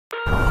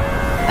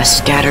A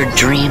scattered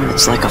dream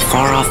that's like a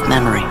far-off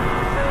memory.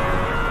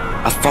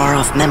 A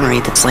far-off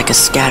memory that's like a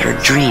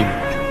scattered dream.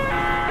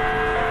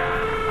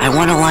 I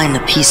want to line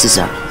the pieces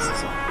up.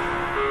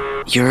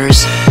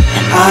 Yours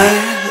and I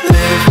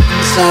live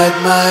inside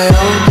my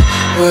own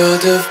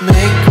world of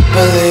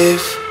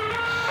make-believe.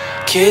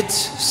 Kids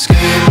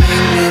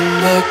screaming in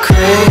the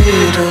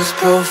cradles,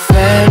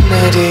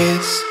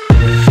 profanities.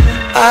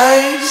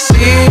 I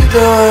see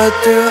the world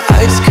through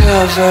ice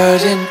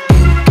covered in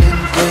ink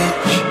and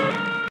bleach.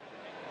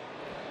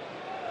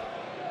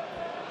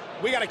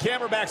 We got a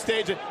camera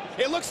backstage, and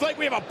it looks like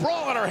we have a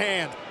brawl on our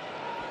hand.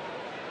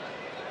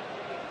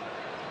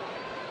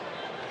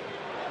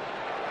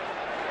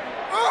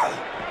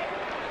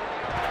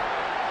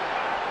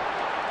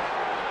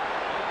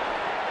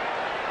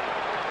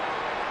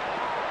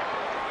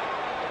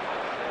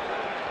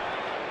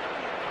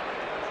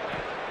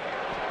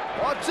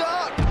 What's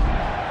up?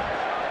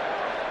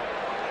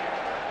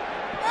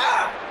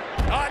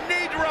 A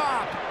knee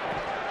drop.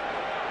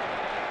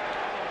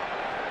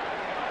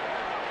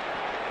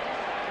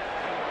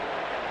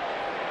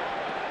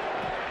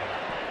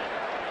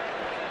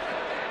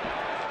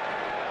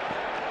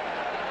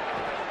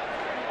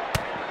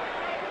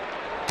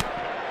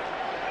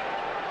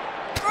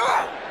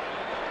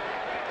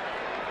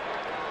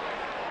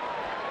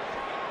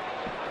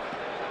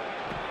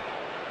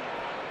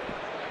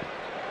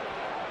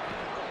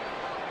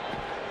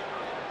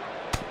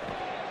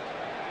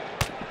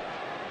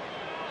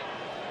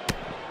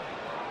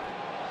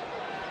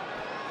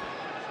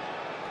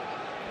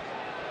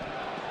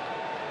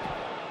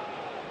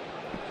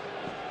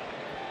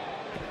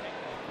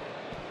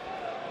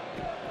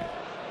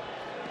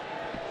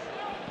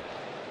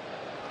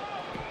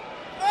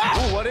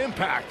 What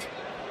impact!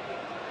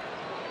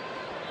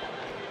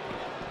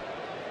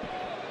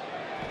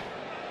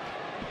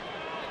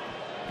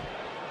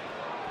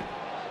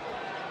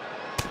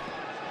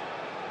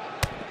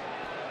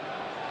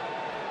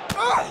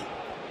 Oh!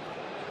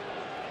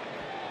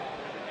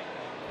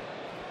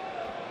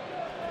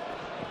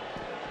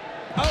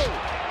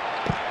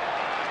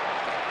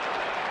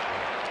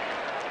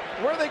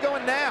 Where are they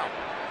going now?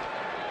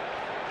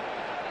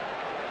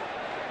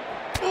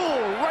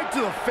 Oh, right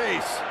to the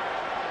face.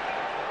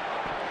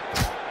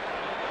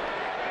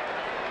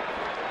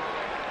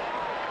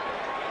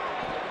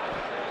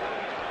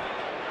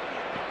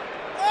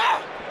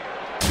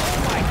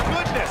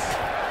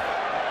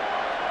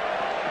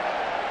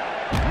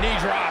 Knee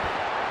drop.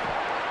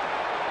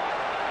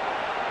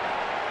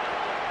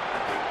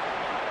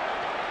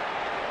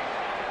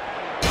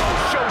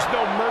 Oh, shows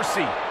no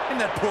mercy. In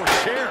that poor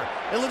chair,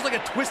 it looks like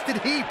a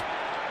twisted heap.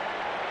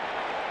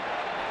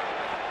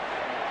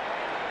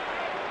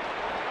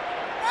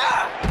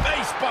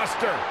 Face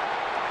buster.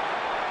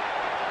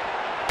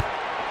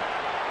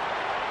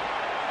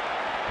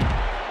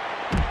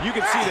 You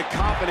can see the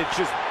confidence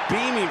just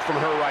beaming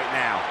from her right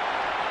now.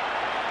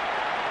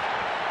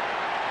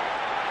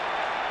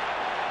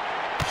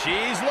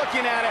 She's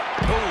looking at it.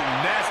 Boom,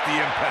 nasty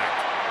impact.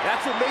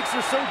 That's what makes her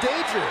so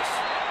dangerous.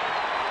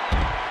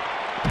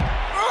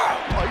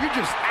 Oh, you're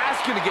just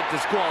asking to get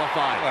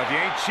disqualified. Well, if you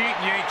ain't cheating,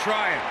 you ain't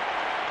trying.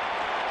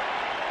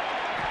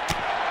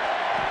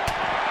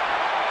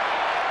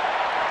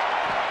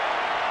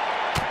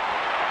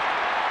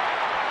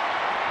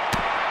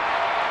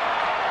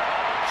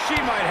 She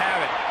might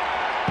have it.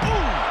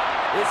 Ooh,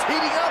 it's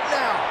heating up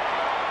now.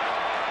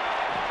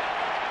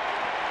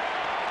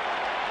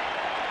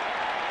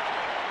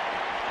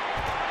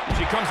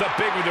 She comes up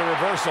big with the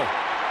reversal.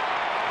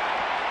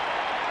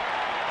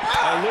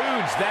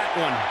 Eludes that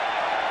one.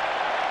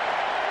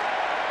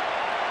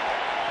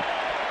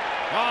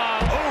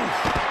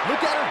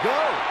 Look at her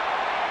go.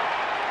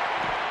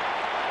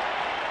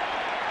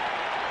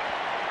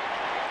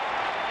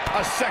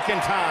 A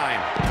second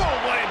time. Oh,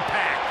 what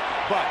impact.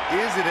 But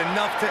is it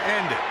enough to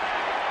end it?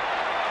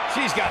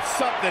 She's got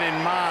something in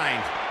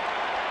mind.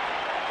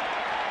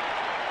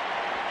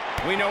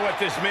 We know what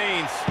this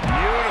means.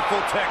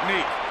 Beautiful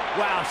technique.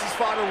 Wow, she's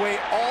fought her way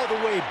all the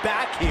way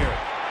back here.